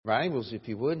Bibles, if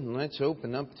you would, and let's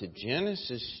open up to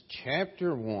Genesis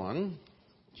chapter 1.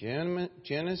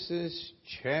 Genesis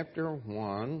chapter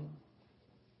 1.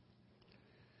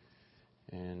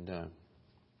 And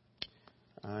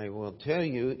I will tell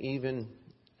you, even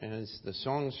as the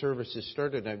song services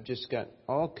started, I've just got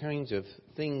all kinds of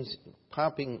things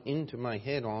popping into my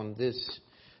head on this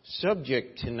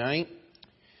subject tonight.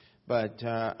 But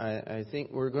I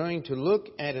think we're going to look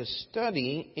at a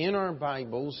study in our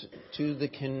Bibles to the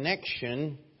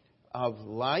connection of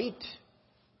light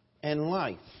and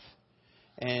life.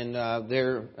 And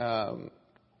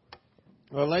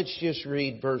let's just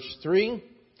read verse 3.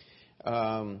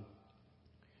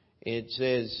 It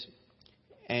says,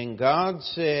 "And God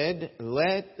said,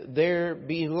 let there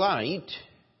be light,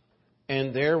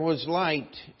 and there was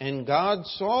light. And God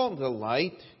saw the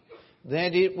light,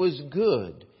 that it was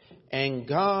good. And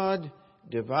God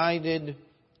divided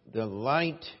the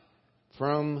light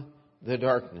from the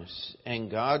darkness.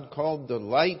 And God called the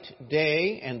light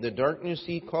day, and the darkness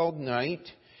He called night.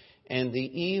 And the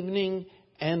evening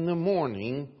and the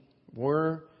morning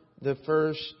were the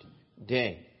first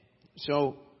day."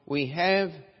 So we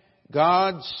have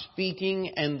God speaking,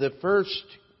 and the first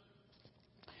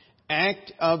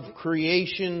act of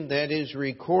creation that is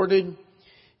recorded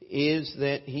is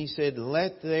that He said,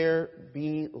 let there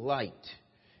be light.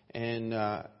 And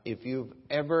if you've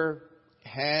ever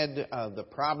had the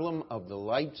problem of the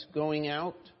lights going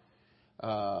out,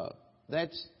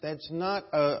 that's not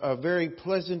a very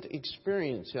pleasant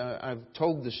experience. I've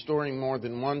told the story more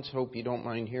than once. Hope you don't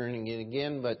mind hearing it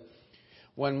again. But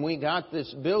when we got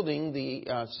this building,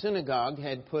 the synagogue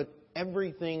had put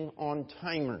everything on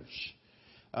timers.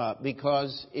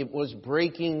 Because it was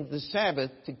breaking the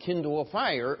Sabbath to kindle a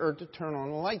fire or to turn on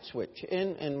a light switch.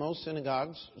 And most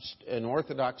synagogues, an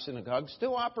Orthodox synagogue,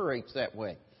 still operates that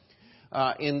way.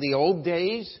 In the old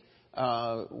days,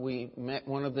 we met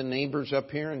one of the neighbors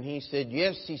up here, and he said,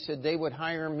 yes, he said they would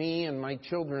hire me and my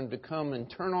children to come and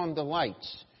turn on the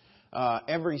lights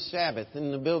every Sabbath in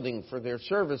the building for their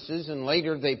services, and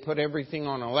later they put everything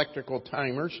on electrical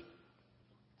timers.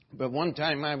 But one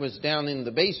time I was down in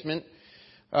the basement.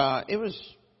 It was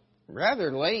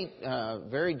rather late,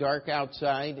 very dark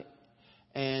outside,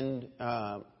 and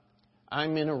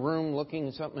I'm in a room looking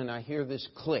at something, and I hear this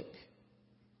click,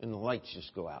 and the lights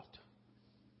just go out.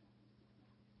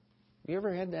 You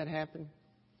ever had that happen?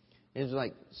 It's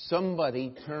like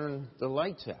somebody turned the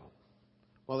lights out.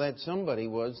 Well, that somebody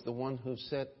was the one who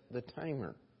set the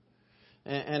timer.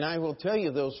 And I will tell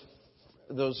you,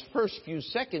 those first few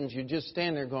seconds, you just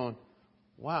stand there going,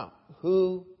 wow,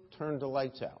 who turned the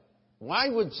lights out? Why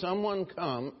would someone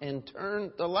come and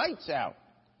turn the lights out?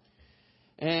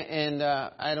 And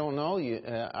I don't know.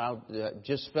 I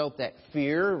just felt that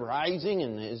fear rising.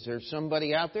 And is there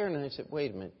somebody out there? And I said,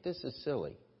 wait a minute, this is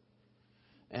silly.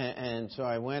 And so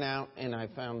I went out and I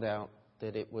found out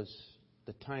that it was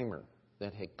the timer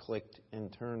that had clicked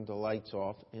and turned the lights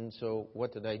off. And so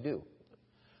what did I do?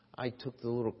 I took the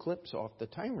little clips off the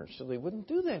timer so they wouldn't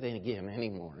do that again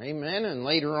anymore. Amen. And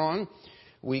later on,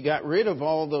 we got rid of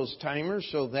all those timers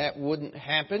so that wouldn't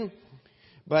happen.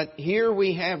 But here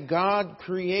we have God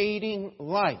creating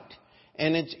light.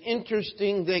 And it's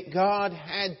interesting that God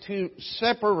had to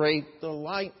separate the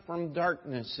light from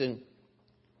darkness, and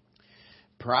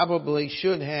probably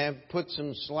should have put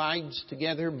some slides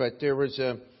together, but there was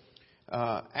a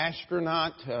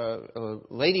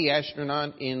lady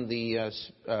astronaut in the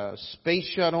space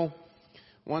shuttle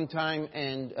one time,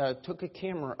 and took a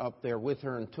camera up there with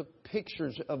her and took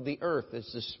pictures of the Earth as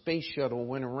the space shuttle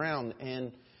went around.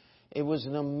 And it was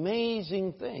an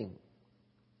amazing thing.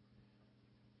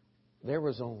 There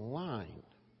was a line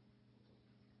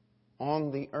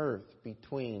on the Earth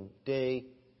between day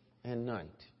and night.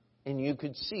 And you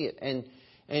could see it.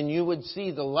 And you would see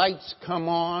the lights come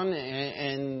on,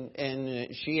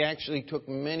 and she actually took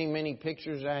many, many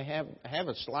pictures. I have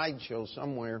a slideshow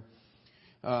somewhere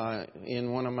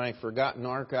in one of my forgotten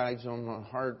archives on my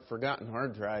forgotten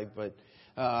hard drive, but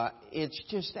it's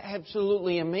just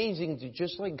absolutely amazing to,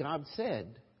 just like God said,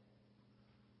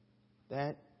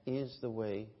 that is the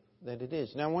way that it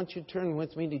is. Now I want you to turn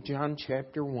with me to John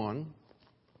chapter 1,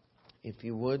 if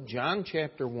you would. John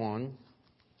chapter 1.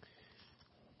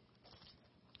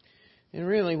 And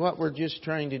really what we're just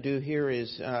trying to do here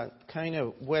is kind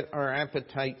of whet our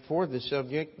appetite for the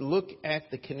subject. Look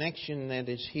at the connection that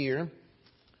is here.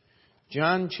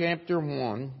 John chapter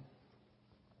 1.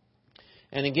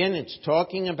 And again, it's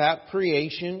talking about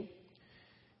creation.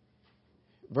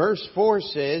 Verse 4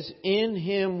 says, in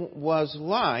Him was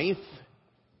life,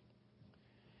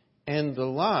 and the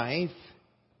life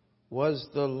was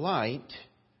the light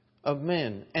of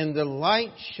men. And the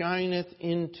light shineth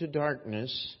into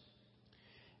darkness,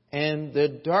 and the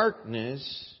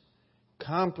darkness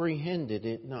comprehended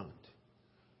it not.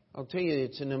 I'll tell you,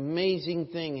 it's an amazing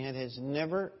thing. It has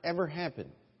never, ever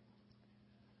happened.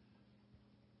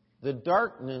 The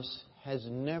darkness has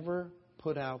never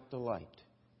put out the light.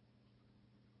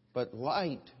 But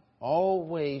light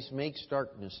always makes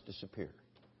darkness disappear.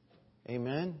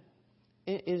 Amen?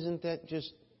 Isn't that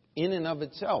just in and of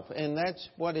itself? And that's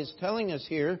what is telling us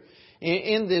here.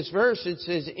 In this verse, it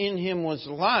says, in Him was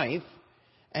life,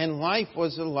 and life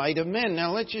was the light of men.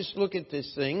 Now let's just look at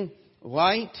this thing.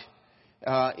 Light.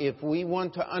 If we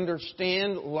want to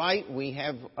understand light, we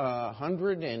have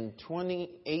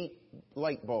 128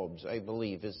 light bulbs, I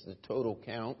believe, is the total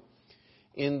count,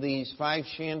 in these 5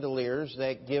 chandeliers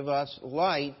that give us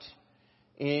light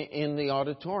in the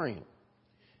auditorium.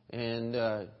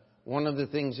 And one of the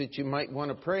things that you might want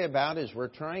to pray about is we're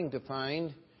trying to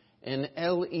find an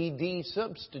LED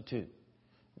substitute,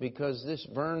 because this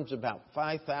burns about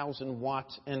 5,000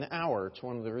 watts an hour. It's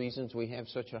one of the reasons we have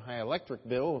such a high electric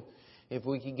bill. If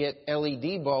we could get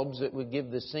LED bulbs that would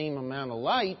give the same amount of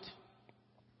light,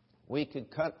 we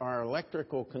could cut our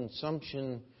electrical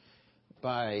consumption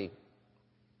by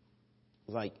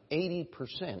like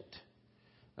 80%.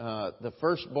 The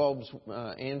first bulbs,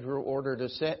 Andrew ordered a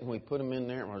set, and we put them in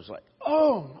there, and I was like,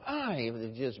 oh my,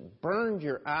 it just burned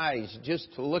your eyes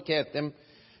just to look at them.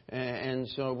 And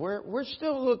so we're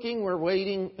still looking, we're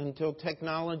waiting until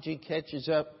technology catches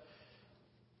up.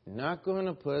 Not going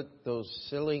to put those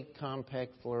silly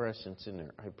compact fluorescents in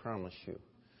there, I promise you.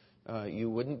 You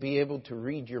wouldn't be able to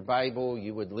read your Bible.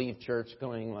 You would leave church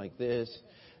going like this.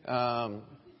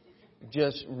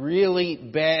 Just really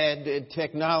bad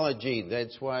technology.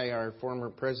 That's why our former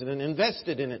president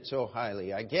invested in it so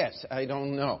highly, I guess. I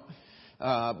don't know.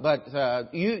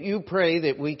 But you pray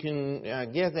that we can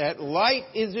get that. Light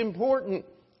is important.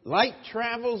 Light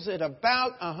travels at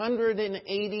about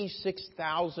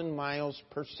 186,000 miles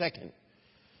per second.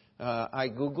 I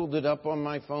Googled it up on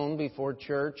my phone before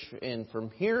church, and from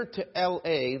here to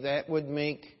L.A., that would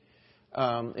make,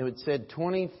 it said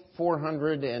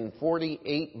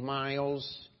 2,448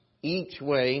 miles each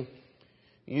way.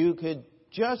 You'd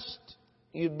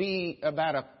be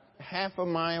about a half a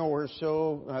mile or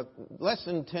so, less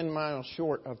than 10 miles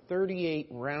short of 38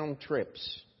 round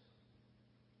trips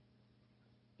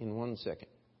in 1 second.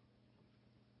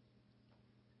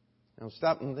 Now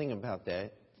stop and think about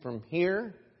that. From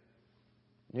here,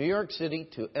 New York City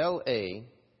to L.A.,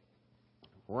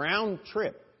 round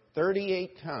trip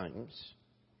 38 times,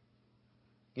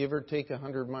 give or take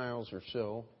 100 miles or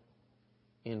so,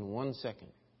 in 1 second.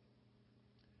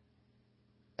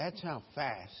 That's how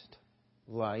fast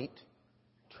light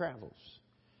travels.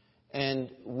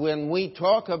 And when we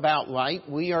talk about light,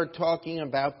 we are talking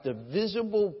about the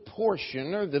visible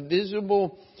portion or the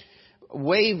visible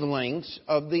wavelengths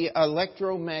of the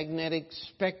electromagnetic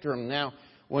spectrum. Now,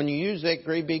 when you use that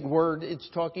great big word, it's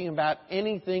talking about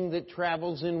anything that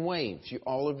travels in waves.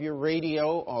 All of your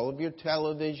radio, all of your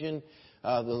television,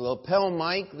 the lapel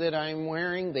mic that I'm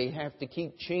wearing, they have to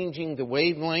keep changing the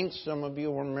wavelengths. Some of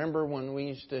you remember when we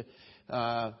used to,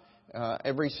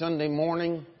 every Sunday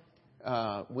morning,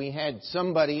 we had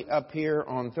somebody up here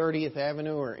on 30th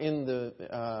Avenue or in the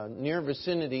near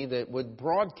vicinity that would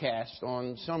broadcast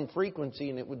on some frequency,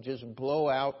 and it would just blow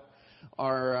out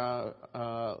our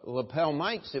lapel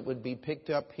mics that would be picked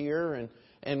up here,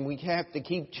 and we have to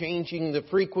keep changing the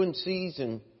frequencies,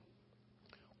 and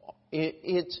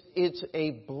it's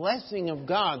a blessing of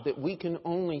God that we can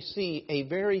only see a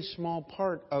very small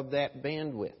part of that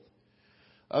bandwidth.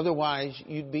 Otherwise,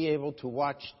 you'd be able to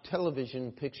watch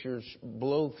television pictures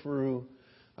blow through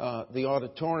the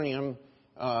auditorium.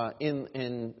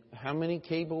 And how many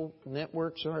cable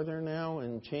networks are there now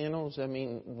and channels?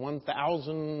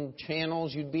 1,000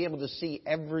 channels. You'd be able to see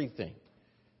everything.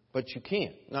 But you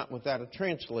can't, not without a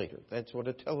translator. That's what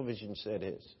a television set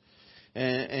is.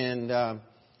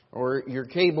 Or your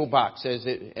cable box, as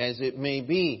it may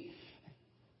be.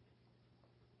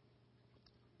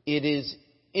 It is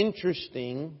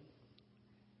interesting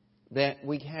that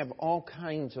we have all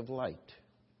kinds of light.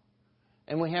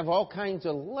 And we have all kinds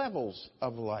of levels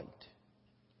of light.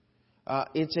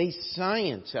 It's a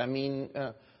science.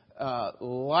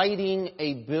 Lighting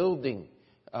a building.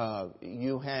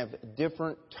 You have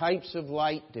different types of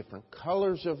light, different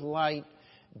colors of light,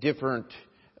 different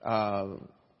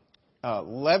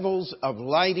levels of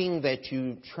lighting that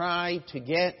you try to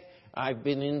get. I've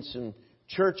been in some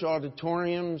church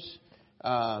auditoriums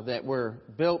that were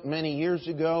built many years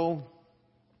ago,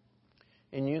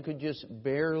 and you could just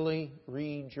barely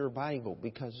read your Bible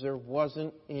because there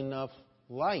wasn't enough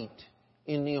light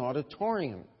in the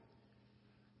auditorium.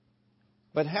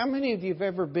 But how many of you have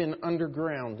ever been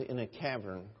underground in a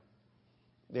cavern?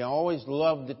 They always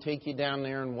love to take you down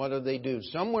there, and what do?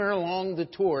 Somewhere along the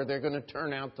tour, they're going to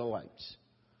turn out the lights.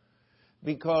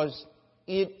 Because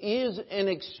it is an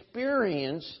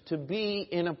experience to be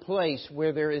in a place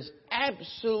where there is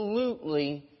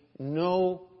absolutely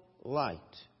no light.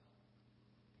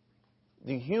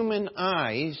 The human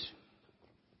eyes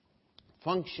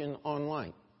function on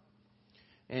light.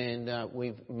 And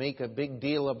we make a big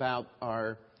deal about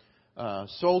our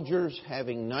soldiers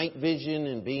having night vision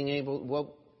and being able...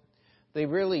 Well, they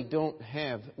really don't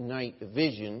have night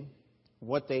vision.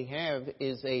 What they have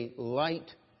is a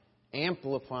light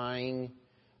amplifying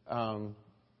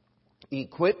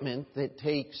equipment that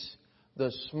takes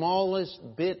the smallest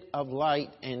bit of light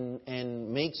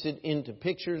and makes it into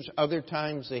pictures. Other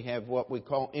times they have what we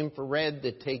call infrared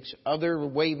that takes other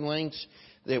wavelengths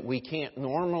that we can't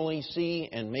normally see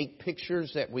and make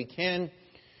pictures that we can.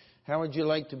 How would you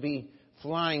like to be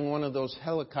flying one of those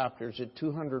helicopters at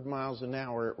 200 miles an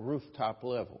hour at rooftop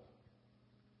level?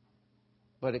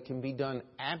 But it can be done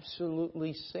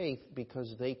absolutely safe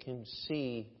because they can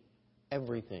see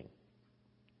everything.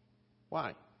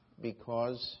 Why?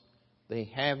 Because they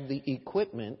have the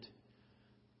equipment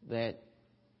that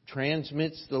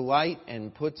transmits the light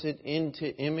and puts it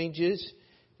into images.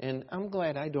 And I'm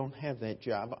glad I don't have that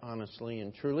job, honestly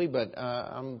and truly, but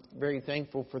I'm very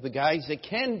thankful for the guys that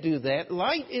can do that.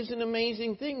 Light is an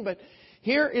amazing thing, but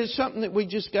here is something that we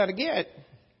just got to get.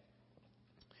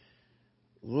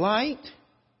 Light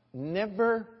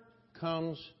never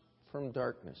comes from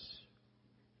darkness.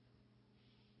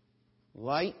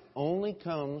 Light only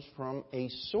comes from a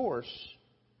source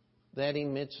that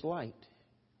emits light.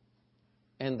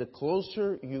 And the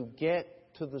closer you get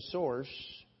to the source,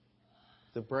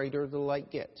 the brighter the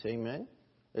light gets. Amen?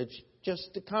 It's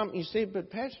just to come. You say, but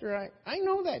Pastor, I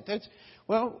know that.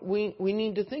 Well, we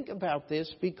need to think about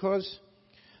this because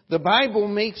the Bible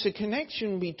makes a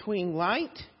connection between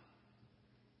light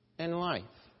and life.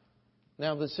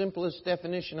 Now, the simplest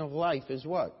definition of life is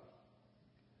what?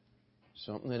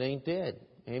 Something that ain't dead.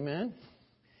 Amen?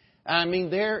 I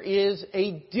mean, there is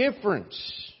a difference.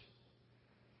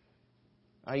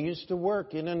 I used to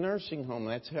work in a nursing home.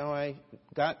 That's how I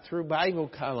got through Bible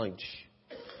college.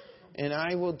 And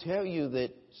I will tell you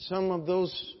that some of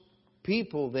those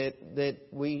people that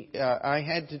I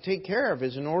had to take care of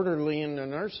as an orderly in a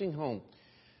nursing home,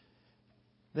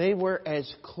 they were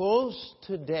as close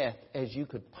to death as you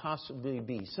could possibly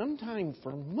be. Sometimes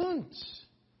for months.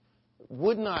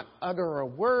 Would not utter a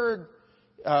word.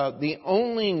 The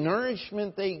only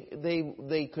nourishment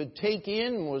they could take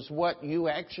in was what you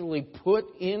actually put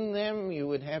in them. You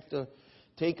would have to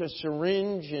take a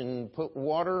syringe and put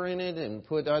water in it and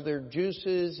put other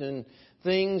juices and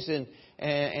things.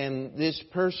 And this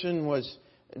person was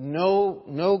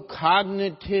no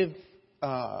cognitive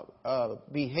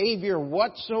behavior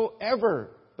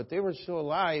whatsoever. But they were still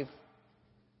alive.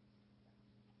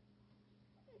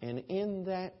 And in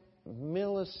that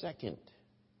millisecond,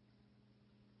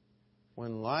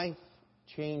 when life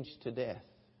changed to death,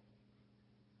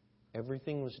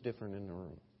 everything was different in the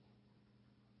room.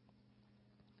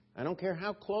 I don't care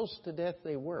how close to death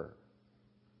they were.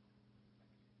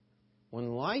 When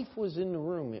life was in the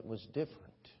room, it was different.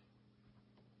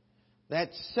 That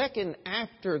second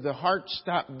after the heart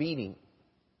stopped beating,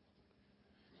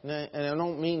 and I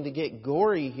don't mean to get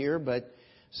gory here, but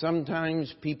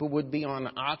sometimes people would be on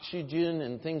oxygen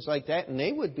and things like that, and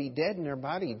they would be dead and their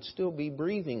body would still be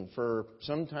breathing for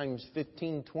sometimes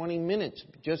 15, 20 minutes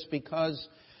just because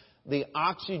the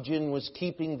oxygen was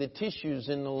keeping the tissues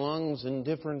in the lungs and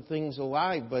different things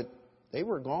alive, but they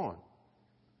were gone.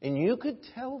 And you could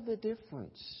tell the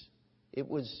difference. It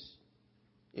was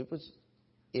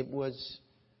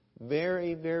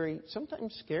very, very,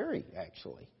 sometimes scary,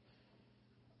 actually.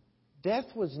 Death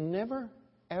was never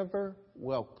ever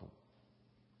welcome.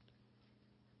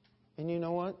 And you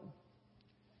know what?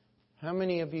 How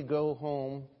many of you go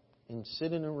home and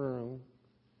sit in a room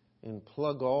and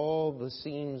plug all the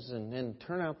seams and then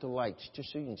turn out the lights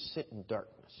just so you can sit in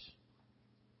darkness?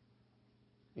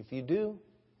 If you do,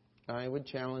 I would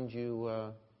challenge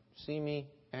you, see me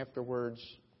afterwards.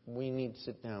 We need to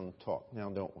sit down and talk now,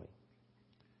 don't we?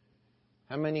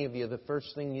 How many of you, the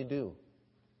first thing you do,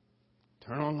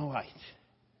 turn on the light?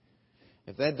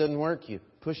 If that doesn't work, you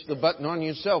push the button on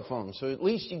your cell phone, so at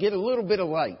least you get a little bit of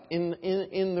light in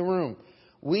the room.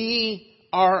 We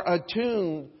are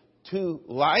attuned to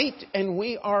light, and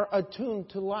we are attuned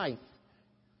to life.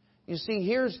 You see,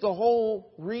 here's the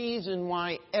whole reason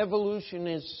why evolution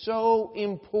is so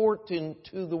important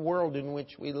to the world in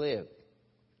which we live.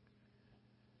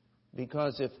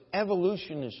 Because if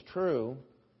evolution is true,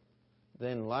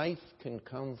 then life can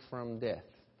come from death.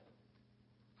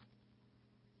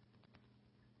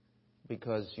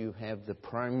 Because you have the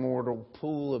primordial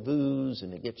pool of ooze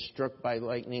and it gets struck by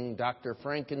lightning. Dr.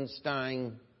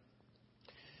 Frankenstein,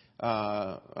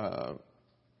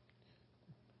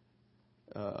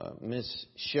 Miss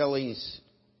Shelley's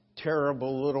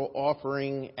terrible little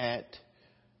offering at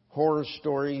horror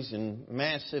stories and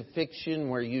massive fiction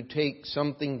where you take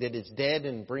something that is dead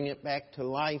and bring it back to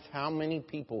life. How many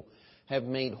people have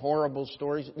made horrible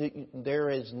stories? There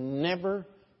has never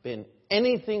been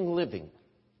anything living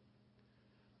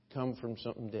come from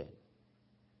something dead.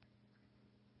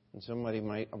 And somebody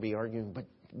might be arguing, but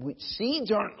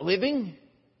seeds aren't living.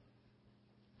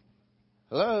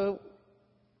 Hello?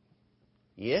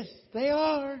 Yes, they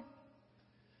are.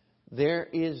 There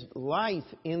is life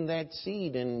in that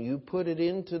seed, and you put it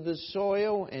into the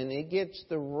soil, and it gets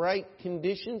the right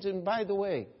conditions. And by the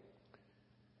way,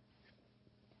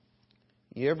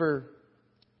 you ever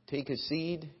take a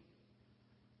seed,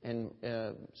 and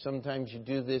sometimes you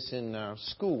do this in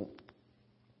school,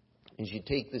 is you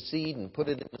take the seed and put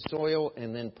it in the soil,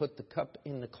 and then put the cup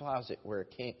in the closet where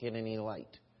it can't get any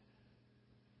light.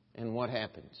 And what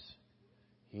happens?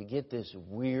 You get this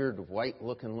weird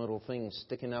white-looking little thing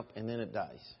sticking up, and then it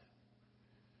dies.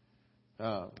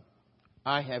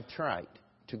 I have tried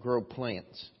to grow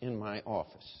plants in my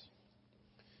office.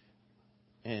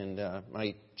 And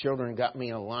my children got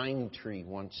me a lime tree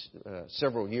once,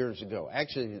 several years ago.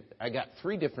 Actually, I got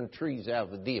 3 different trees out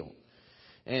of the deal.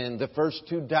 And the first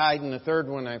 2 died, and the third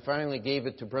one I finally gave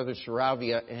it to Brother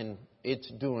Saravia, and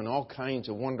it's doing all kinds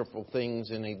of wonderful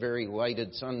things in a very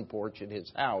lighted sun porch at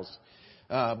his house.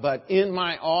 But in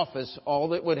my office, all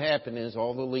that would happen is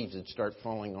all the leaves would start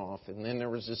falling off, and then there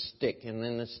was a stick, and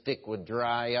then the stick would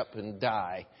dry up and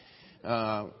die.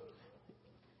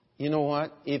 You know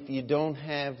what? If you don't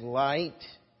have light,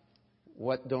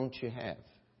 what don't you have?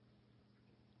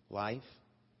 Life.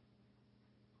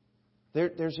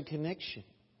 There's a connection.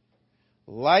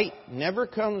 Light never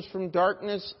comes from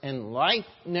darkness, and life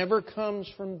never comes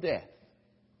from death.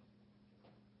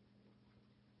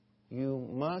 You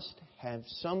must have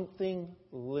something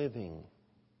living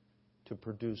to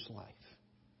produce life.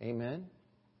 Amen?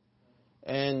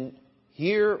 And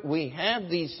here we have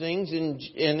these things, and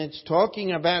it's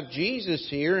talking about Jesus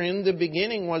here. In the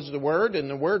beginning was the Word, and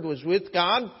the Word was with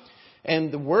God,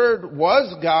 and the Word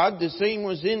was God. The same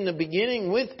was in the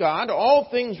beginning with God. All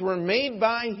things were made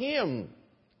by Him.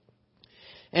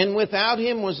 And without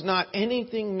Him was not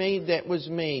anything made that was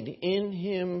made. In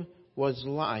Him was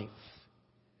life.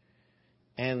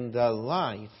 And the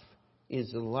life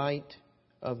is the light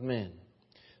of men.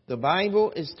 The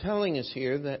Bible is telling us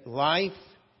here that life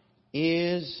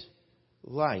is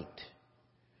light.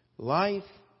 Life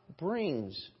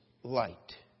brings light.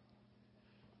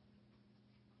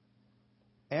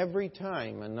 Every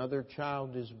time another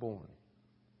child is born,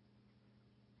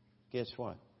 guess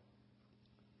what?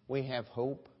 We have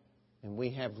hope and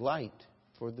we have light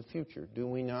for the future, do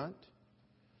we not?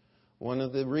 One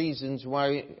of the reasons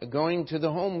why going to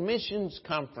the Home Missions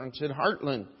Conference at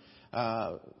Heartland,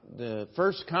 the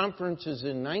first conference is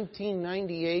in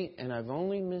 1998, and I've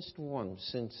only missed one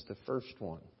since the first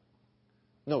one.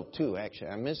 No, 2 actually.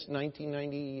 I missed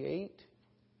 1998.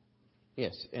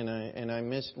 Yes, and I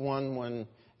missed one when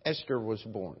Esther was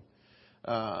born.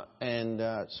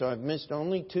 So I've missed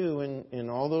only 2 in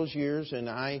all those years, and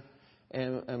I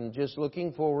am just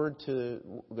looking forward to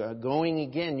going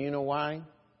again. You know why?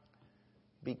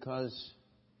 Because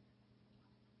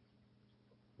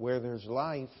where there's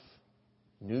life,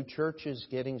 new churches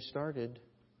getting started,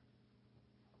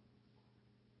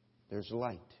 there's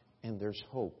light and there's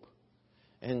hope.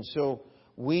 And so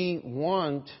we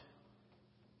want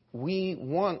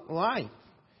life.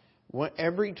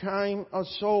 Every time a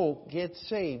soul gets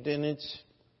saved, and it's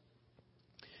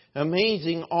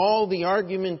amazing all the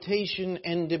argumentation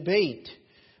and debate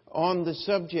on the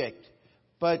subject,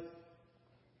 but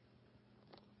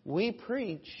we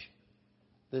preach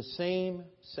the same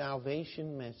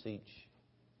salvation message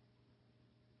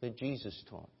that Jesus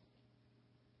taught,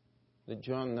 that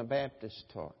John the Baptist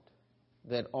taught,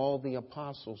 that all the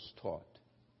apostles taught.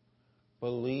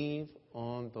 Believe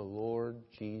on the Lord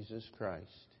Jesus Christ,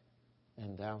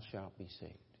 and thou shalt be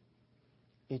saved.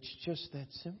 It's just that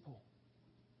simple.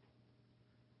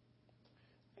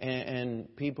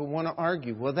 And people want to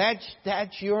argue, well,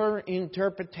 that's your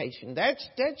interpretation. That's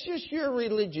just your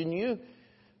religion.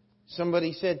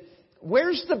 Somebody said,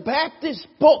 where's the Baptist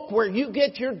book where you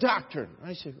get your doctrine?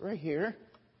 I said, right here.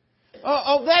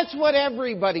 Oh, that's what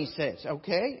everybody says.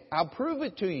 Okay, I'll prove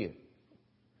it to you.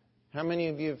 How many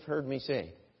of you have heard me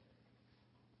say,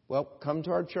 well, come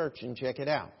to our church and check it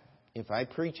out. If I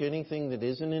preach anything that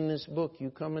isn't in this book, you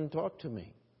come and talk to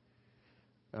me.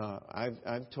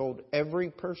 I've told every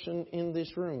person in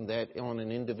this room that on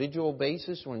an individual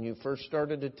basis when you first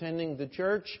started attending the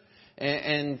church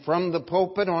and from the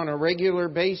pulpit on a regular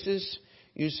basis,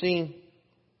 you see,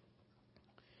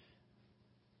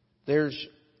 there's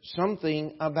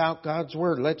something about God's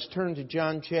Word. Let's turn to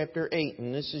John chapter 8,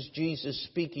 and this is Jesus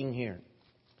speaking here.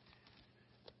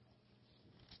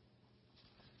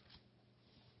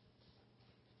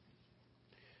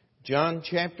 John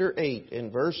chapter 8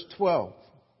 and verse 12.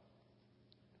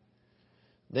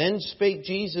 Then spake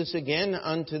Jesus again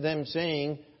unto them,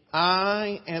 saying,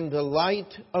 I am the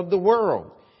light of the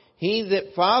world. He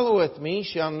that followeth me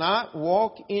shall not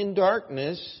walk in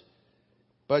darkness,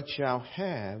 but shall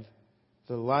have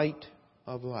the light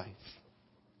of life.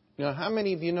 Now, how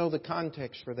many of you know the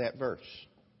context for that verse?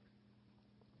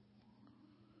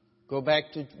 Go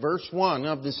back to verse 1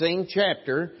 of the same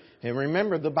chapter. And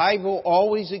remember, the Bible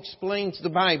always explains the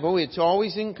Bible. It's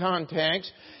always in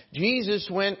context. Jesus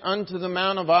went unto the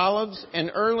Mount of Olives,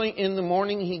 and early in the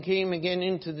morning He came again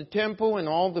into the temple, and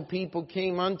all the people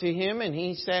came unto Him, and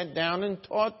He sat down and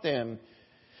taught them.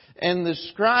 And the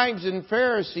scribes and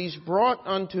Pharisees brought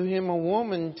unto Him a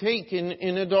woman taken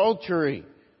in adultery.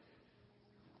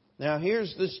 Now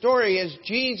here's the story as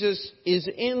Jesus is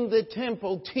in the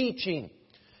temple teaching.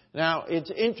 Now, it's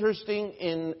interesting,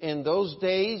 in those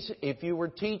days, if you were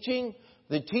teaching,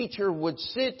 the teacher would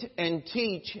sit and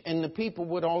teach, and the people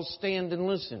would all stand and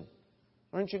listen.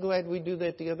 Aren't you glad we do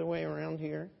that the other way around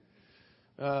here?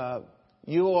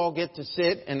 You all get to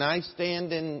sit, and I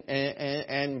stand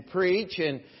and preach.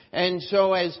 And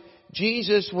so as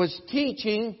Jesus was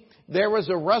teaching, there was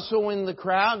a rustle in the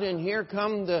crowd, and here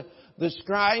come the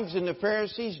scribes and the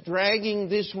Pharisees dragging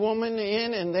this woman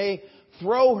in, and they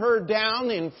throw her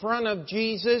down in front of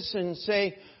Jesus and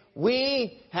say,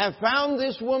 we have found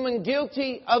this woman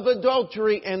guilty of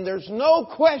adultery and there's no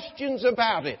questions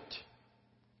about it.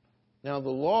 Now the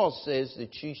law says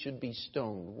that she should be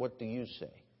stoned. What do you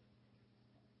say?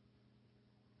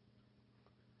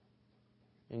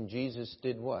 And Jesus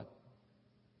did what?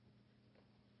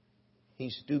 He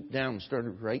stooped down and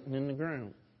started writing in the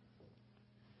ground.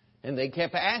 And they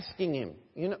kept asking Him.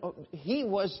 You know, He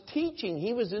was teaching.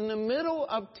 He was in the middle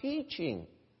of teaching.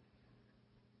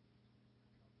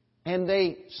 And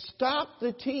they stopped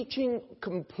the teaching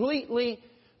completely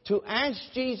to ask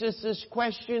Jesus this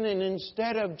question. And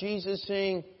instead of Jesus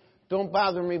saying, don't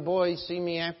bother me, boys, see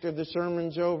me after the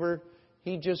sermon's over,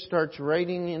 He just starts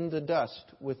writing in the dust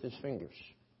with His fingers.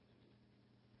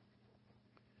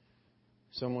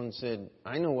 Someone said,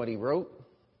 I know what He wrote.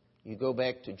 You go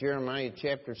back to Jeremiah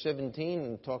chapter 17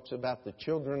 and it talks about the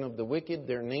children of the wicked,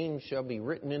 their names shall be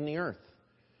written in the earth.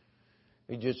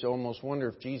 You just almost wonder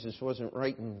if Jesus wasn't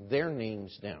writing their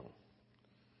names down.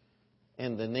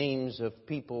 And the names of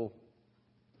people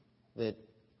that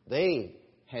they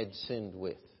had sinned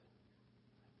with.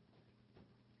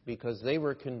 Because they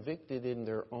were convicted in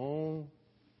their own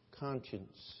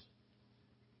conscience.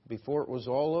 Before it was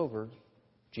all over,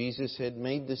 Jesus had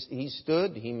made this,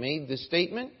 He made the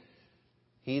statement,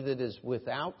 he that is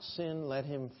without sin, let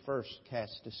him first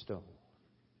cast a stone.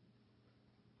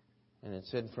 And it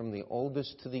said from the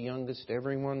oldest to the youngest,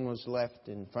 everyone was left.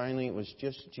 And finally it was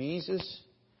just Jesus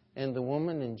and the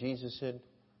woman. And Jesus said,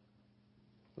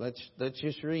 let's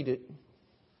just read it.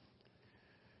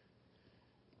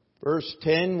 Verse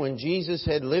 10, when Jesus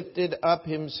had lifted up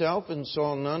Himself and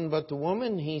saw none but the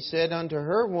woman, He said unto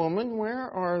her, Woman, where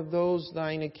are those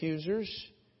thine accusers?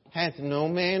 Hath no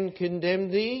man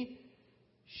condemned thee?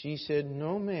 She said,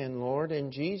 No man, Lord.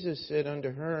 And Jesus said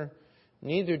unto her,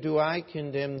 Neither do I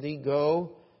condemn thee.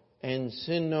 Go and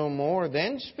sin no more.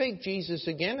 Then spake Jesus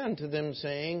again unto them,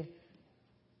 saying,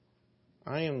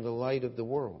 I am the light of the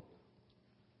world.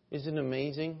 Isn't it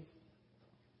amazing?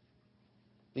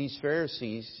 These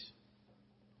Pharisees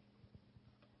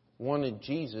wanted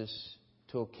Jesus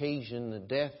to occasion the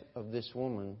death of this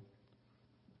woman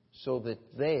so that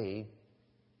they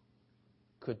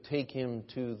could take Him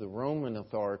to the Roman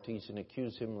authorities and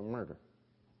accuse Him of murder.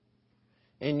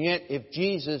 And yet, if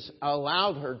Jesus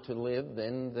allowed her to live,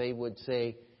 then they would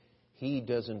say, He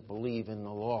doesn't believe in the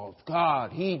law of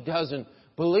God. He doesn't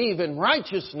believe in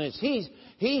righteousness.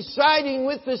 He's siding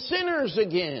with the sinners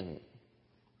again.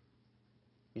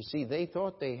 You see, they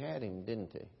thought they had Him,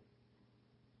 didn't they?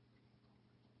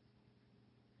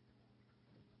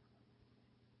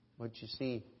 But you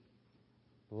see,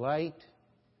 light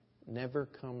never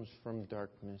comes from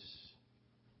darkness,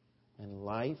 and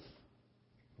life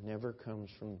never comes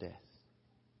from death.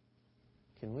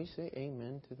 Can we say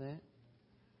amen to that?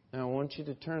 Now, I want you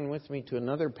to turn with me to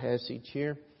another passage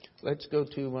here. Let's go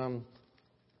to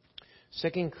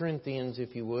 2 Corinthians,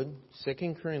 if you would.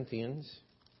 2 Corinthians.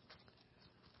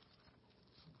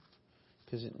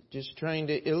 Because just trying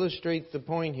to illustrate the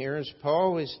point here as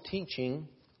Paul is teaching.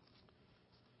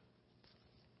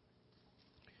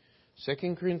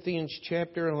 2 Corinthians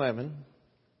chapter 11.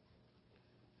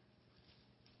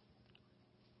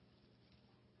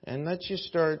 And let's just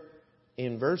start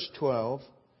in verse 12.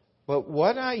 But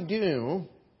what I do,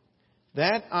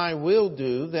 that I will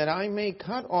do, that I may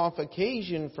cut off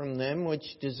occasion from them which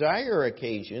desire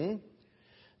occasion,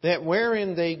 that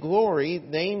wherein they glory,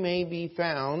 they may be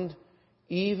found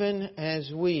even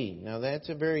as we. Now that's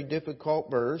a very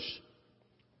difficult verse.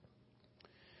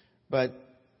 But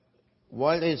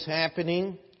what is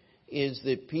happening is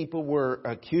that people were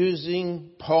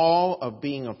accusing Paul of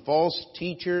being a false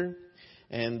teacher,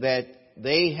 and that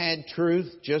they had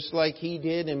truth just like he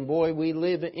did. And boy, we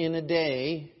live in a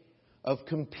day of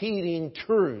competing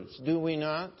truths, do we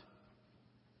not?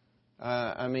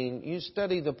 You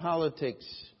study the politics,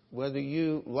 whether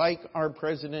you like our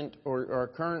president or our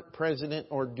current president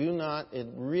or do not, it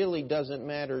really doesn't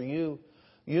matter. You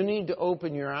need to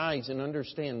open your eyes and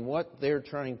understand what they're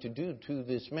trying to do to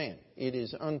this man. It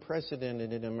is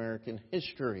unprecedented in American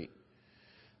history.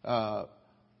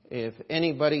 If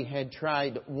anybody had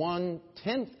tried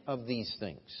 1/10 of these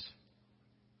things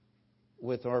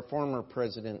with our former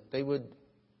president,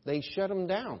 they shut him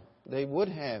down. They would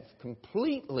have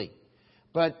completely.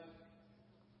 But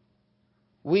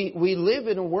we live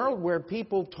in a world where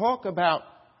people talk about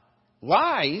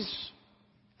lies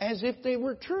as if they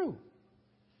were true.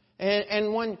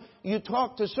 And when you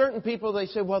talk to certain people, they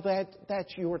say, well,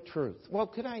 that's your truth. Well,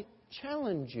 could I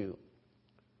challenge you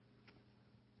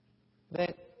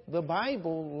that the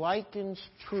Bible likens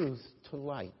truth to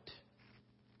light.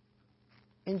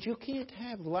 And you can't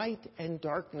have light and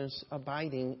darkness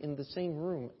abiding in the same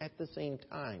room at the same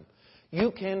time.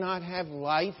 You cannot have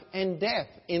life and death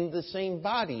in the same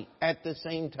body at the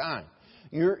same time.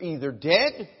 You're either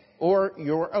dead or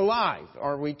you're alive.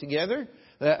 Are we together?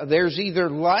 There's either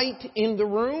light in the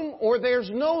room or there's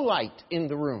no light in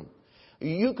the room.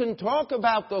 You can talk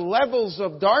about the levels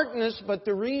of darkness, but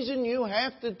the reason you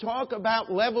have to talk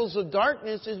about levels of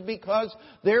darkness is because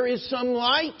there is some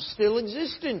light still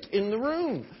existent in the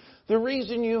room. The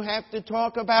reason you have to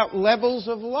talk about levels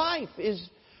of life is,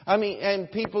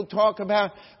 and people talk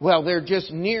about, well, they're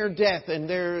just near death and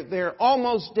they're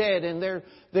almost dead and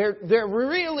they're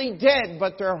really dead,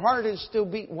 but their heart is still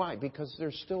beating. Why? Because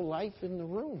there's still life in the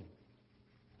room.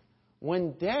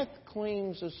 When death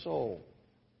claims a soul,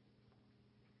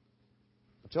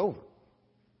 it's over.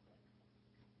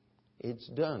 It's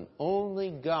done.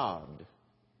 Only God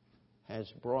has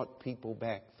brought people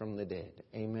back from the dead.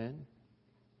 Amen?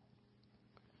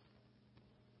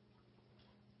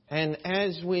 And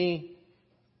as we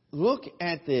look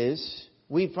at this,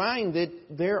 we find that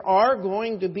there are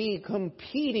going to be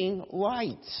competing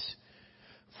lights.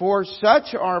 For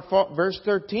such are, verse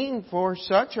 13, for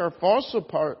such are false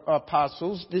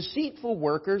apostles, deceitful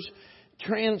workers,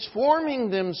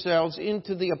 transforming themselves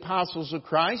into the apostles of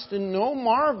Christ. And no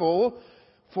marvel,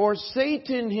 for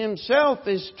Satan himself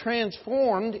is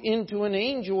transformed into an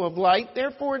angel of light.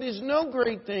 Therefore it is no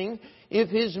great thing if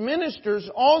his ministers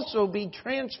also be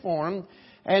transformed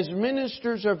as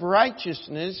ministers of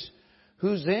righteousness,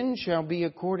 whose end shall be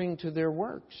according to their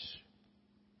works.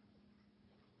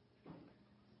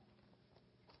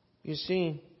 You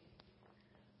see,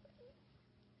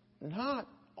 not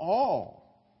all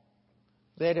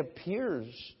that appears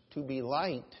to be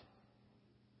light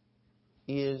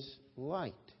is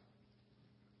light.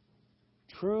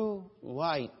 True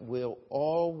light will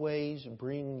always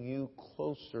bring you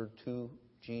closer to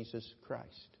Jesus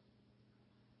Christ.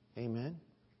 Amen?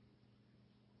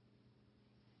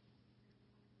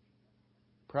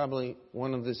 Probably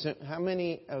one of the... How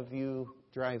many of you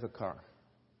drive a car?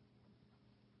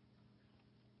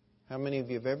 How many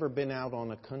of you have ever been out on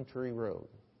a country road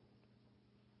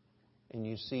and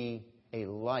you see a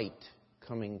light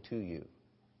coming to you,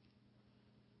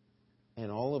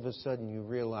 and all of a sudden you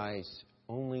realize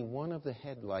only one of the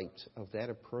headlights of that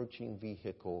approaching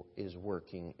vehicle is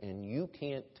working, and you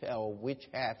can't tell which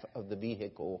half of the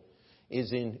vehicle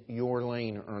is in your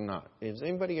lane or not? Has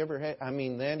anybody ever had?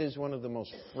 That is one of the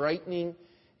most frightening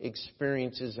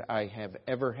experiences I have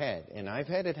ever had. And I've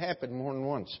had it happen more than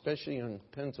once, especially in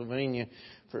Pennsylvania.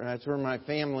 That's where my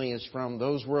family is from.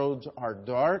 Those roads are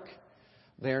dark.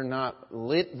 They're not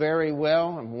lit very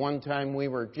well. And one time we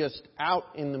were just out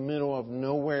in the middle of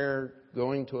nowhere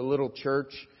going to a little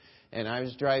church. And I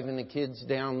was driving the kids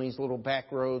down these little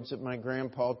back roads that my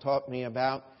grandpa taught me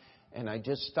about. And I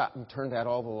just stopped and turned out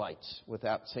all the lights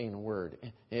without saying a word.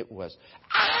 It was,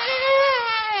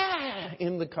 ah,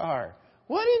 in the car.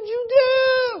 What did you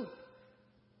do?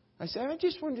 I said, I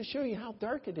just wanted to show you how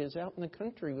dark it is out in the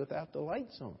country without the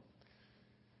lights on.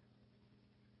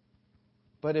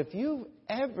 But if you've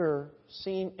ever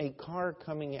seen a car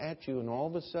coming at you and all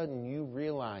of a sudden you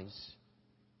realize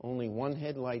only one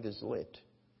headlight is lit,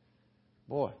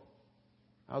 boy,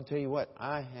 I'll tell you what,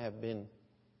 I have been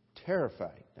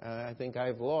terrified. I think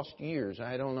I've lost years.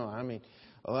 I don't know. I mean,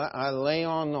 I lay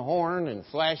on the horn and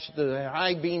flash the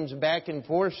high beams back and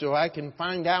forth so I can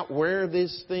find out where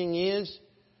this thing is.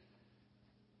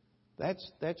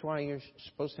 That's why you're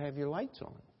supposed to have your lights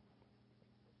on.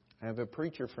 I have a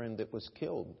preacher friend that was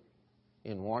killed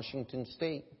in Washington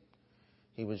State.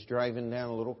 He was driving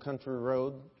down a little country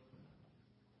road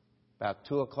about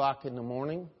 2 o'clock in the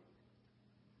morning,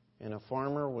 and a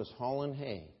farmer was hauling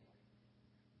hay.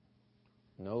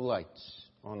 No lights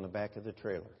on the back of the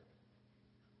trailer.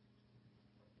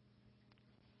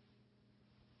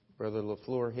 Brother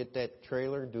LaFleur hit that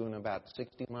trailer doing about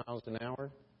 60 miles an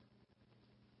hour,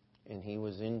 and he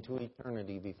was into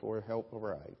eternity before help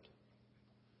arrived.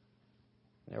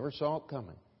 Never saw it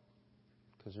coming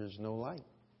because there's no light.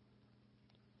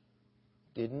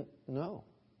 Didn't know.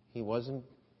 He wasn't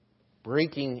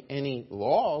breaking any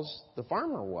laws. The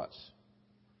farmer was.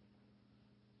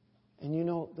 And you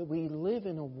know, that we live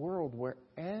in a world where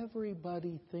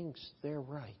everybody thinks they're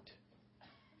right.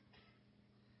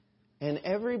 And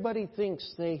everybody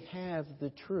thinks they have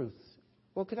the truth.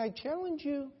 Well, could I challenge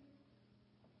you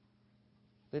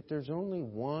that there's only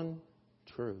one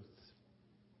truth?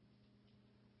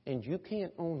 And you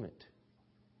can't own it.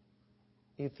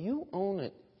 If you own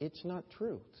it, it's not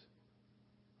truth.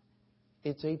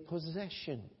 It's a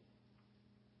possession.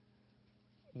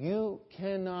 You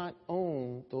cannot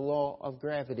own the law of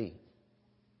gravity.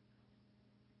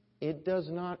 It does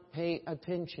not pay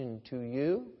attention to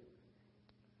you.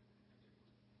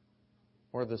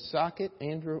 Or the socket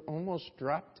Andrew almost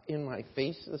dropped in my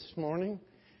face this morning.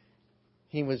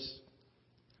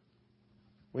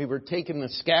 We were taking the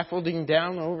scaffolding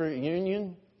down over at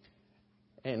Union,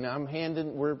 and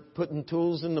we're putting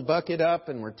tools in the bucket up,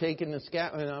 and we're taking the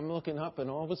scaffolding, and I'm looking up, and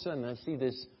all of a sudden I see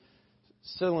this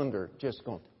cylinder just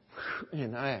going,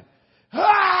 and I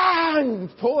and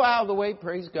pull out of the way.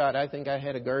 Praise God! I think I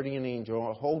had a guardian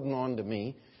angel holding on to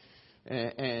me,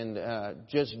 and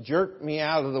just jerked me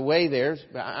out of the way there.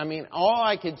 I mean, all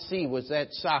I could see was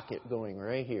that socket going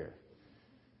right here.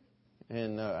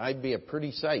 And I'd be a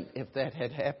pretty sight if that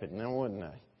had happened, now wouldn't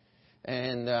I?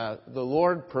 And the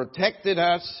Lord protected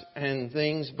us and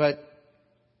things. But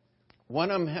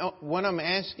what I'm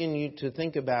asking you to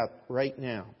think about right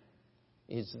now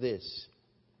is this.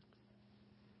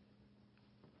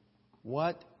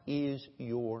 What is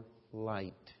your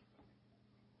light?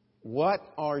 What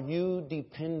are you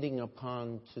depending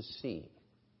upon to see?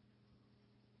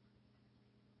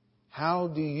 How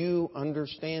do you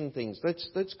understand things?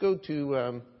 Let's go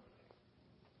to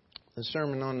the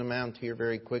Sermon on the Mount here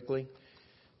very quickly.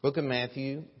 Book of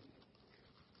Matthew.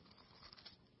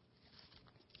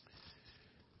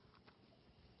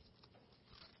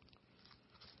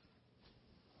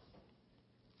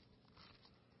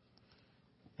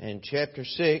 And chapter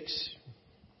 6.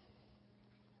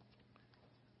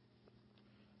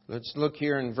 Let's look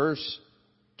here in verse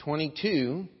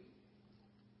 22.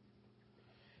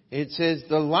 It says,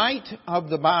 the light of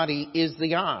the body is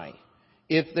the eye.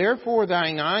 If therefore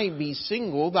thine eye be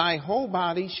single, thy whole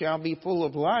body shall be full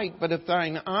of light. But if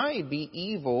thine eye be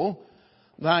evil,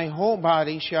 thy whole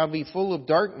body shall be full of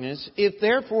darkness. If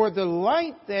therefore the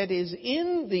light that is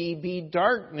in thee be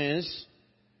darkness,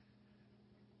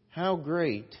 how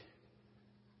great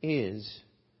is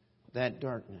that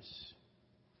darkness?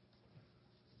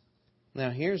 Now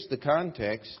here's the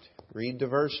context. Read the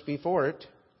verse before it.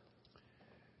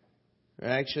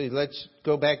 Actually, let's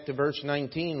go back to verse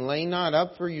 19. Lay not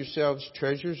up for yourselves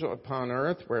treasures upon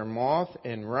earth, where moth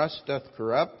and rust doth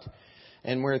corrupt,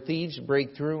 and where thieves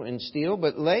break through and steal.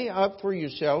 But lay up for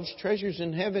yourselves treasures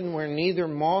in heaven, where neither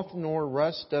moth nor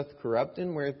rust doth corrupt,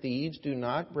 and where thieves do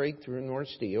not break through nor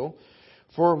steal.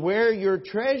 For where your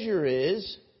treasure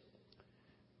is,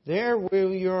 there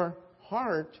will your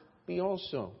heart be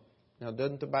also. Now,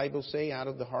 doesn't the Bible say out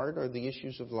of the heart are the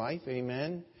issues of life?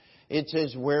 Amen. It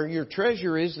says where your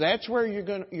treasure is, that's where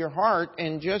your heart.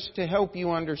 And just to help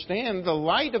you understand, the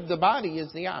light of the body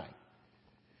is the eye.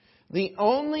 The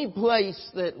only place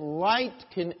that light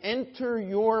can enter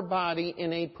your body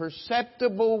in a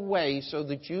perceptible way so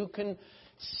that you can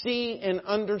see and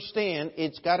understand,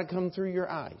 it's got to come through your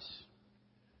eyes.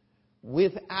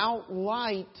 Without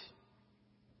light,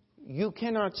 you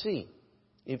cannot see.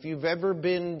 If you've ever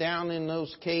been down in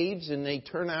those caves and they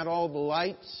turn out all the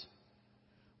lights,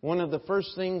 one of the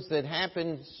first things that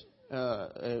happened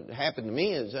to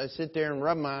me is I sit there and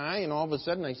rub my eye, and all of a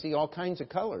sudden I see all kinds of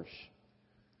colors.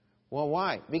 Well,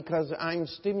 why? Because I'm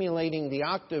stimulating the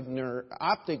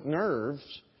optic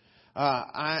nerves.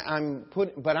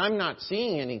 But I'm not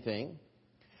seeing anything.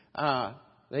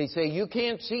 They say, you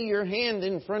can't see your hand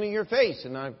in front of your face.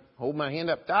 And I hold my hand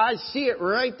up. I see it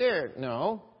right there.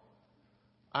 No.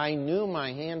 I knew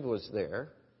my hand was there.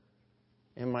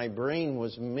 And my brain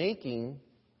was making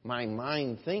my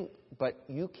mind think. But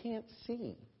you can't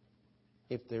see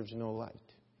if there's no light.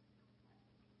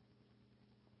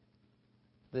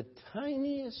 The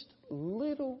tiniest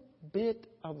little bit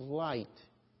of light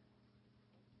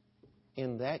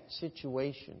in that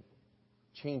situation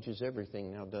changes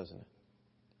everything now, doesn't it?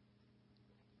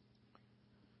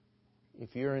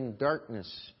 If you're in darkness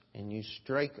and you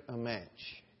strike a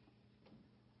match,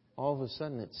 all of a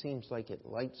sudden it seems like it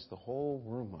lights the whole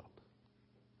room up.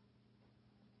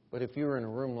 But if you're in a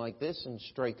room like this and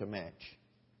strike a match,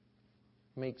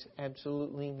 it makes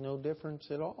absolutely no difference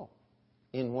at all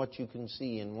in what you can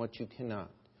see and what you cannot.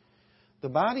 The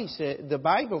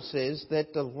Bible says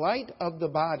that the light of the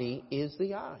body is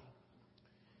the eye.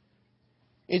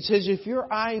 It says if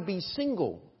your eye be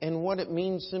single, and what it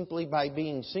means simply by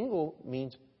being single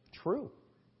means true.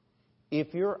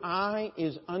 If your eye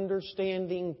is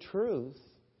understanding truth,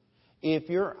 if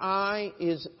your eye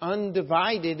is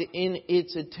undivided in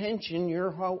its attention,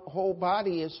 your whole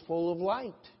body is full of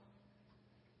light.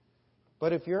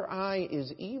 But if your eye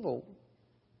is evil,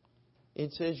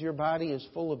 it says your body is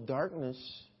full of darkness.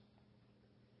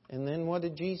 And then what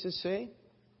did Jesus say?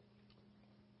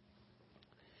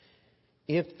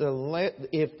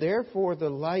 If therefore the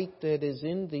light that is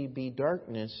in thee be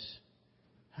darkness,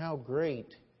 how great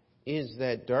is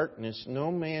that darkness?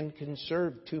 No man can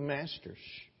serve two masters.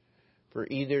 For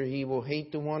either he will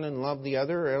hate the one and love the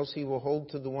other, or else he will hold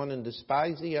to the one and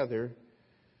despise the other.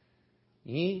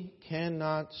 Ye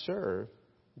cannot serve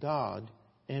God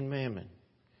and mammon.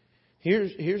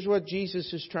 Here's what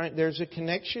Jesus is trying. There's a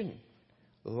connection.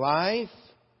 Life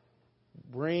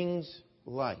brings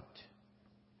light.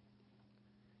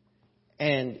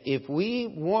 And if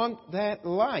we want that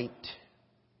light,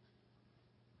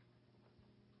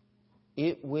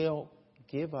 it will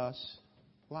give us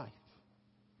life.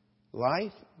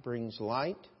 Life brings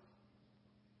light,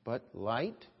 but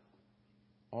light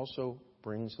also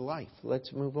brings life.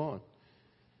 Let's move on.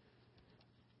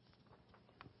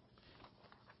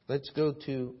 Let's go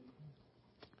to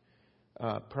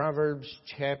Proverbs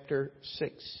chapter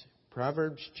 6.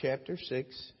 Proverbs chapter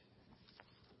 6.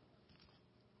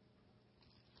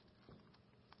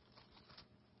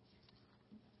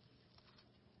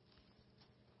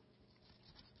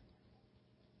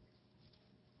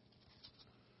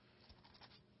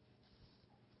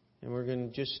 And we're going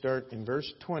to just start in verse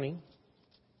 20.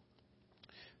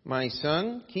 My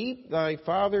son, keep thy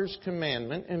father's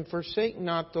commandment, and forsake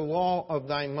not the law of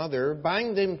thy mother.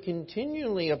 Bind them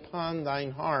continually upon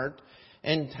thine heart,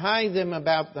 and tie them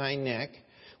about thy neck.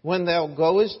 When thou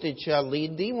goest, it shall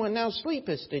lead thee. When thou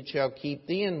sleepest, it shall keep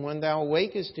thee. And when thou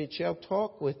awakest, it shall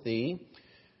talk with thee.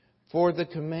 For the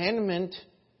commandment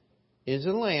is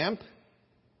a lamp,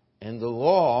 and the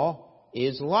law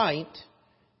is light.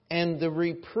 And the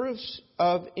reproofs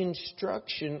of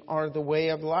instruction are the way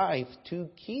of life, to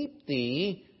keep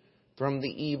thee from the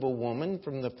evil woman,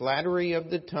 from the flattery of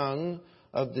the tongue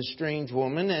of the strange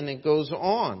woman. And it goes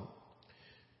on.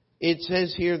 It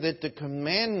says here that the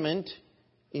commandment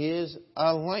is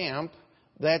a lamp,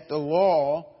 that the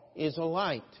law is a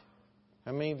light.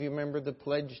 How many of you remember the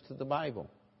pledge to the Bible?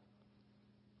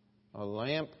 A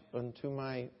lamp unto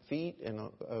my feet and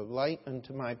a light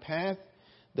unto my path.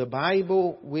 The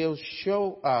Bible will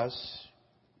show us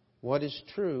what is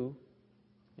true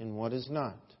and what is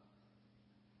not.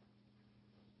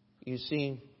 You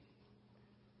see,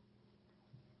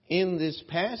 in this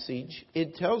passage,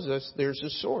 it tells us there's a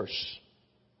source.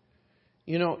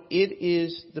 You know, it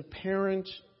is the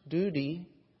parent's duty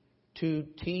to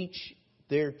teach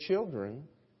their children,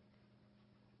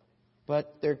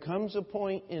 but there comes a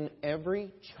point in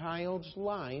every child's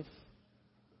life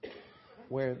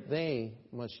where they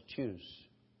must choose.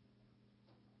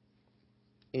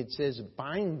 It says,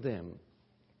 bind them,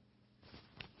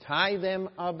 tie them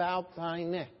about thy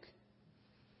neck.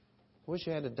 I wish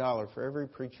I had $1 for every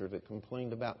preacher that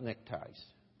complained about neckties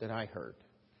that I heard.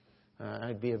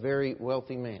 I'd be a very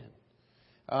wealthy man.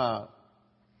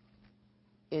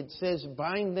 it says,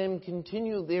 bind them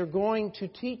continually. They're going to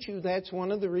teach you. That's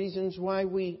one of the reasons why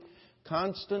we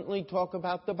constantly talk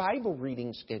about the Bible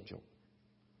reading schedule.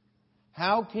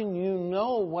 How can you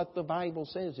know what the Bible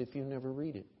says if you never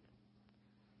read it?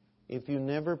 If you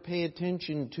never pay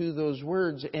attention to those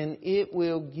words, and it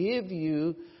will give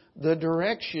you the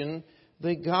direction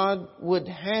that God would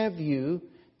have you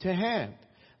to have.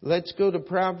 Let's go to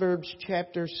Proverbs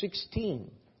chapter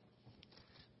 16.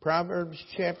 Proverbs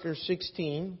chapter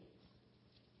 16.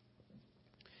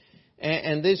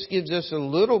 And this gives us a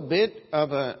little bit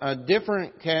of a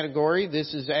different category.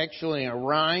 This is actually a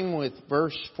rhyme with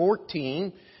verse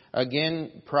 14.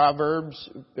 Again, Proverbs,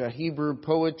 Hebrew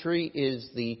poetry, is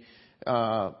the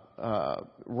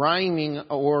rhyming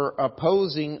or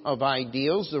opposing of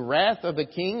ideals. The wrath of a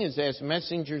king is as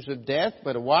messengers of death,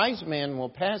 but a wise man will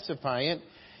pacify it.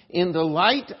 In the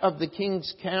light of the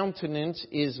king's countenance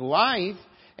is life,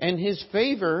 and his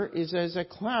favor is as a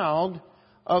cloud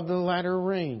of the latter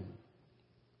rain.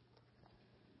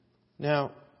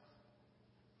 Now,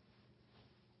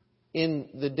 in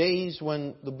the days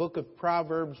when the book of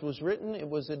Proverbs was written, it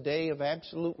was a day of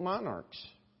absolute monarchs.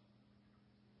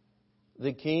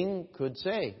 The king could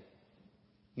say,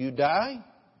 you die,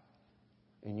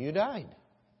 and you died.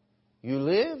 You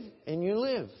live, and you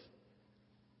live.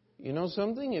 You know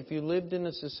something? If you lived in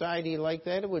a society like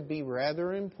that, it would be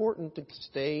rather important to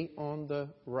stay on the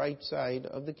right side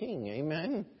of the king.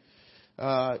 Amen?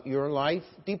 Your life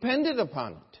depended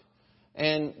upon it.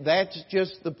 And that's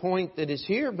just the point that is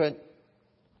here, but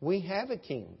we have a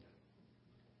king.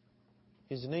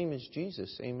 His name is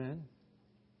Jesus. Amen?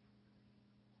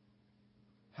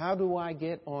 How do I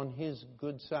get on His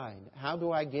good side? How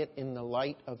do I get in the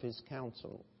light of His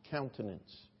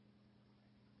countenance?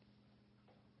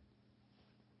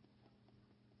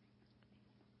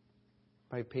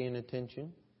 By paying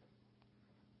attention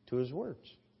to His words.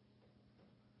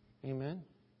 Amen?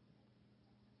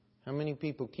 How many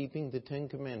people keeping the 10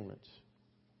 Commandments?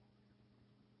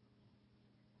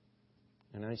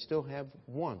 And I still have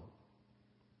one.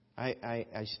 I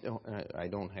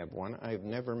don't have one. I've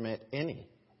never met any.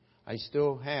 I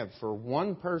still have, for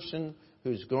one person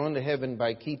who's gone to heaven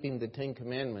by keeping the 10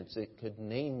 Commandments, it could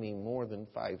name me more than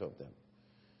 5 of them.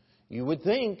 You would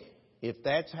think, if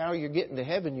that's how you're getting to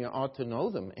heaven, you ought to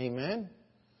know them. Amen?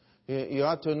 You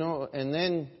ought to know. And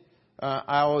then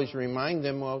I always remind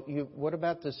them, well, what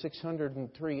about the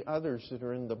 603 others that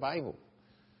are in the Bible?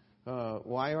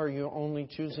 Why are you only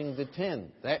choosing the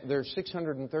 10? There are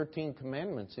 613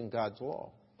 commandments in God's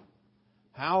law.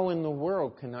 How in the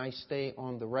world can I stay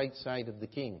on the right side of the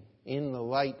King, in the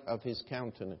light of His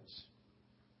countenance?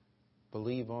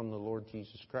 Believe on the Lord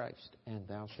Jesus Christ, and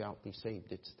thou shalt be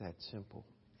saved. It's that simple.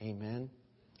 Amen?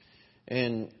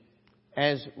 And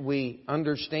as we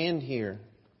understand here,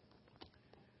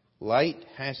 light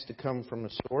has to come from a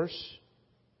source,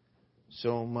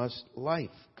 so must life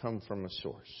come from a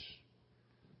source.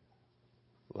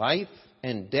 Life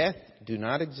and death do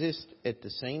not exist at the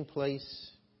same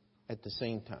place at the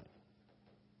same time.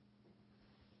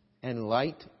 And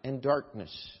light and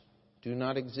darkness do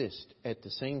not exist at the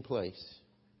same place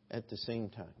at the same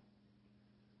time.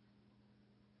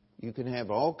 You can have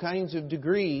all kinds of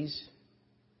degrees,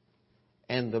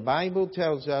 and the Bible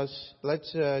tells us,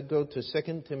 let's go to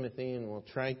 2 Timothy, and we'll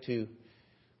try to...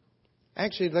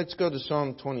 Actually, let's go to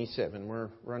Psalm 27. We're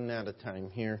running out of time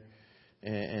here,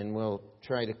 and we'll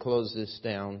try to close this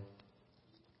down.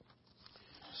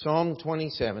 Psalm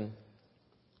 27.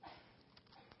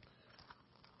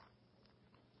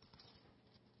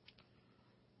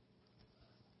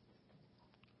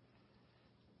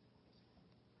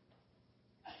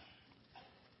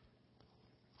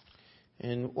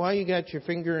 And while you got your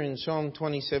finger in Psalm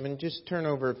 27, just turn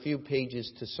over a few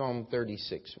pages to Psalm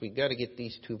 36. We've got to get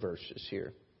these 2 verses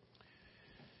here.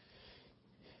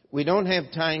 We don't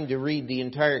have time to read the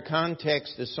entire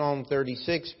context of Psalm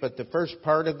 36, but the first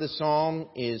part of the psalm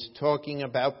is talking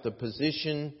about the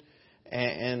position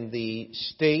and the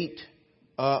state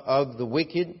of the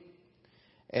wicked.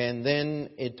 And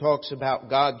then it talks about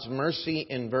God's mercy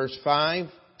in verse 5.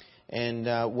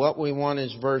 And what we want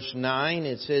is verse 9.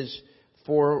 It says,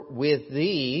 "For with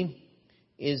Thee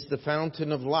is the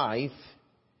fountain of life.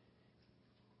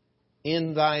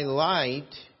 In Thy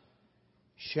light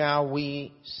shall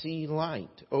we see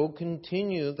light. O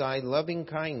continue Thy loving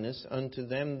kindness unto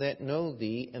them that know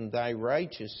Thee, and Thy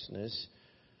righteousness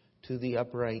to the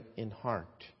upright in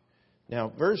heart."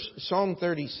 Now, Psalm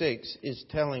 36 is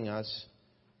telling us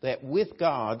that with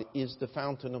God is the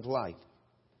fountain of life.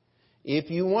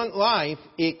 If you want life,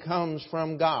 it comes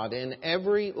from God. And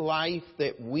every life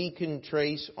that we can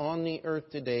trace on the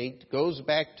earth today goes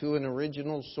back to an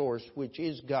original source, which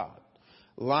is God.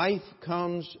 Life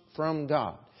comes from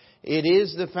God. It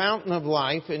is the fountain of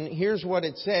life, and here's what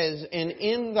it says, and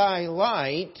in thy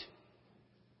light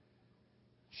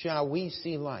shall we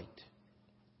see light.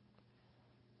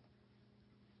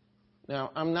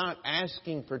 Now, I'm not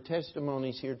asking for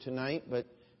testimonies here tonight, but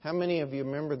how many of you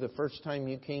remember the first time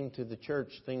you came to the church,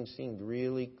 things seemed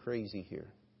really crazy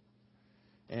here?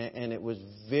 And it was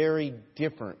very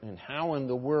different. And how in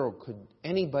the world could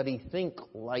anybody think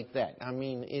like that? I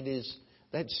mean,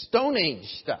 that's Stone Age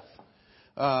stuff.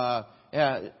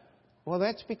 Well,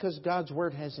 that's because God's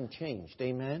Word hasn't changed.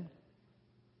 Amen?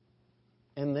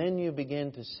 And then you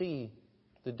begin to see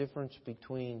the difference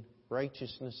between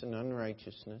righteousness and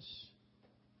unrighteousness.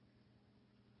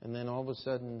 And then all of a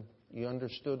sudden, you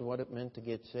understood what it meant to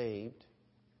get saved.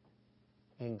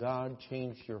 And God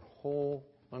changed your whole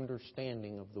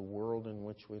understanding of the world in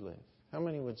which we live. How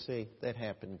many would say that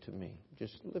happened to me?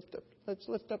 Let's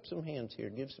lift up some hands here.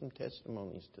 Give some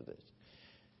testimonies to this.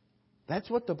 That's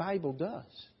what the Bible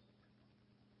does.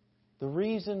 The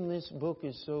reason this book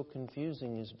is so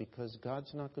confusing is because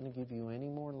God's not going to give you any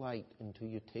more light until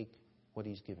you take what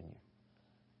He's given you.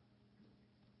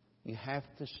 You have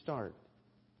to start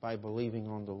by believing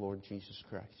on the Lord Jesus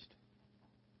Christ.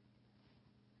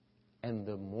 And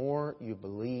the more you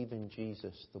believe in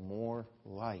Jesus, the more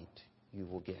light you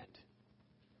will get.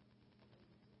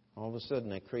 All of a sudden,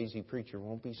 that crazy preacher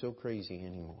won't be so crazy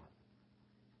anymore.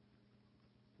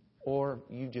 Or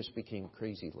you just became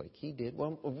crazy like he did.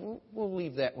 Well, we'll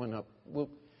leave that one up.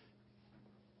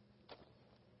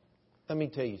 Let me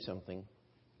tell you something.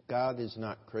 God is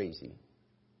not crazy.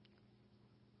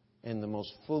 And the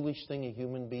most foolish thing a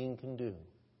human being can do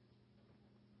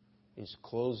is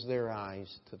close their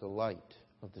eyes to the light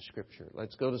of the Scripture.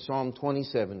 Let's go to Psalm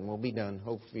 27. We'll be done.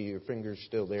 Hopefully your finger's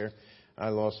still there. I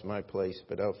lost my place,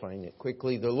 but I'll find it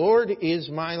quickly. The Lord is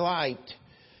my light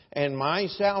and my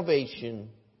salvation.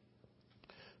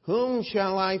 Whom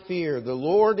shall I fear? The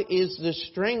Lord is the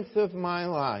strength of my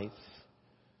life.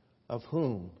 Of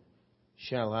whom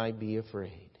shall I be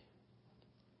afraid?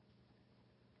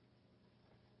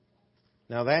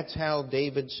 Now that's how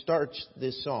David starts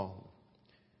this song.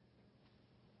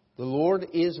 The Lord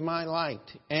is my light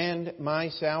and my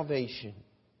salvation.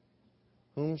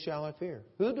 Whom shall I fear?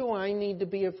 Who do I need to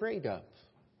be afraid of?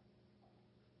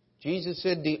 Jesus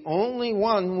said the only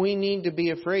one we need to be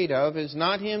afraid of is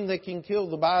not him that can kill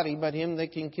the body, but him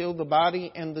that can kill the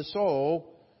body and the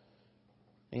soul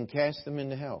and cast them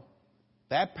into hell.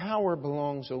 That power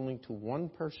belongs only to one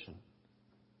person,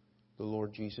 the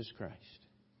Lord Jesus Christ.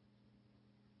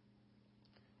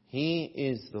 He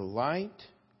is the light.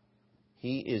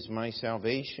 He is my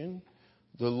salvation.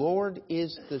 The Lord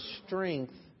is the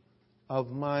strength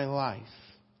of my life.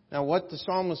 Now, what the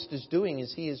psalmist is doing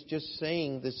is he is just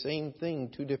saying the same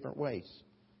thing two different ways.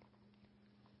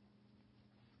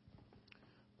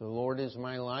 The Lord is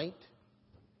my light.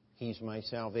 He's my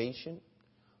salvation.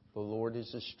 The Lord is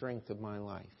the strength of my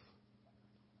life.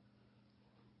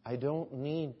 I don't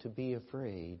need to be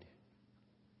afraid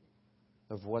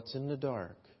of what's in the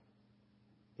dark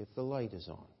if the light is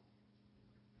on.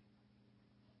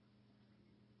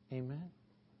 Amen?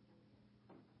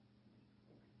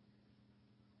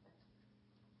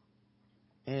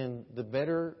 And the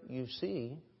better you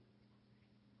see,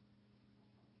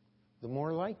 the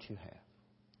more light you have.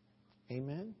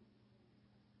 Amen?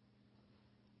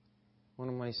 One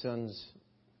of my sons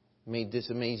made this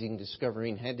amazing discovery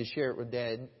and had to share it with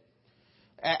Dad.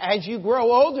 As you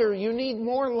grow older, you need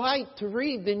more light to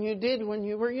read than you did when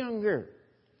you were younger.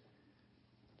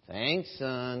 Thanks,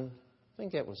 son. I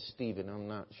think that was Stephen, I'm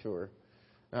not sure.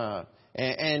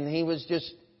 And he was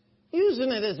just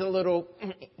using it as a little...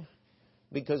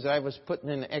 because I was putting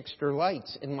in extra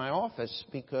lights in my office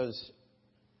because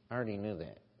I already knew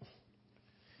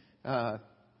that.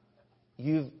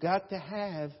 You've got to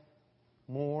have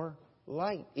more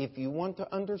light. If you want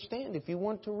to understand, if you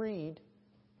want to read,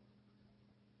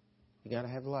 you got to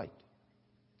have light.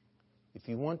 If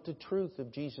you want the truth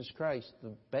of Jesus Christ,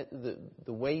 the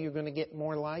way you're going to get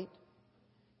more light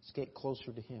is get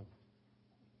closer to Him.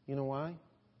 You know why?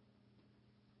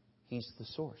 He's the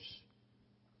source.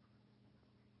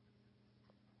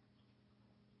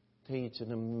 I tell you, it's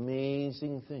an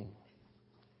amazing thing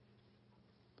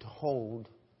to hold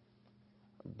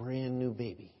a brand new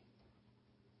baby.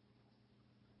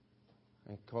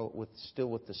 I call it still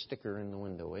with the sticker in the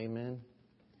window. Amen?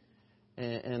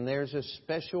 And there's a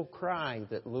special cry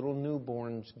that little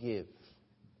newborns give.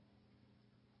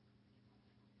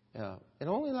 It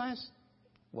only lasts,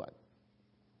 what,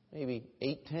 maybe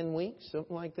 8-10 weeks,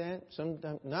 something like that.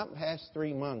 Sometimes not past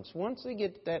 3 months. Once they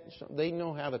get that, they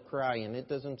know how to cry, and it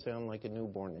doesn't sound like a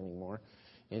newborn anymore.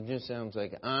 It just sounds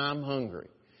like, I'm hungry.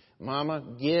 Mama,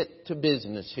 get to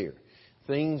business here.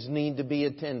 Things need to be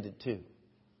attended to.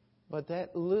 But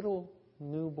that little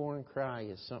newborn cry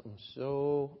is something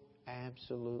so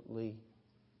absolutely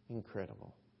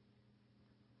incredible.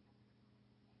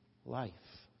 Life.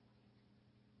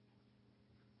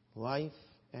 Life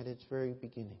at its very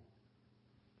beginning.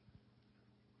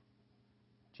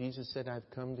 Jesus said, I've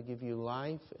come to give you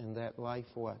life, and that life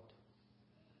what?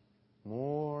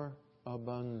 More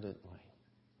abundantly.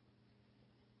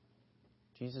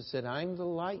 Jesus said, I'm the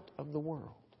light of the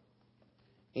world.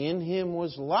 In Him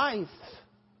was life,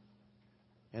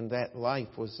 and that life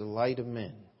was the light of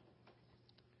men.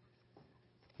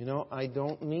 You know, I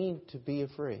don't need to be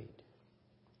afraid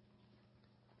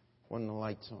when the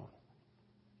light's on.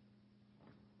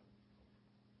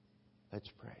 Let's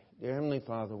pray. Dear Heavenly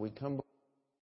Father, we come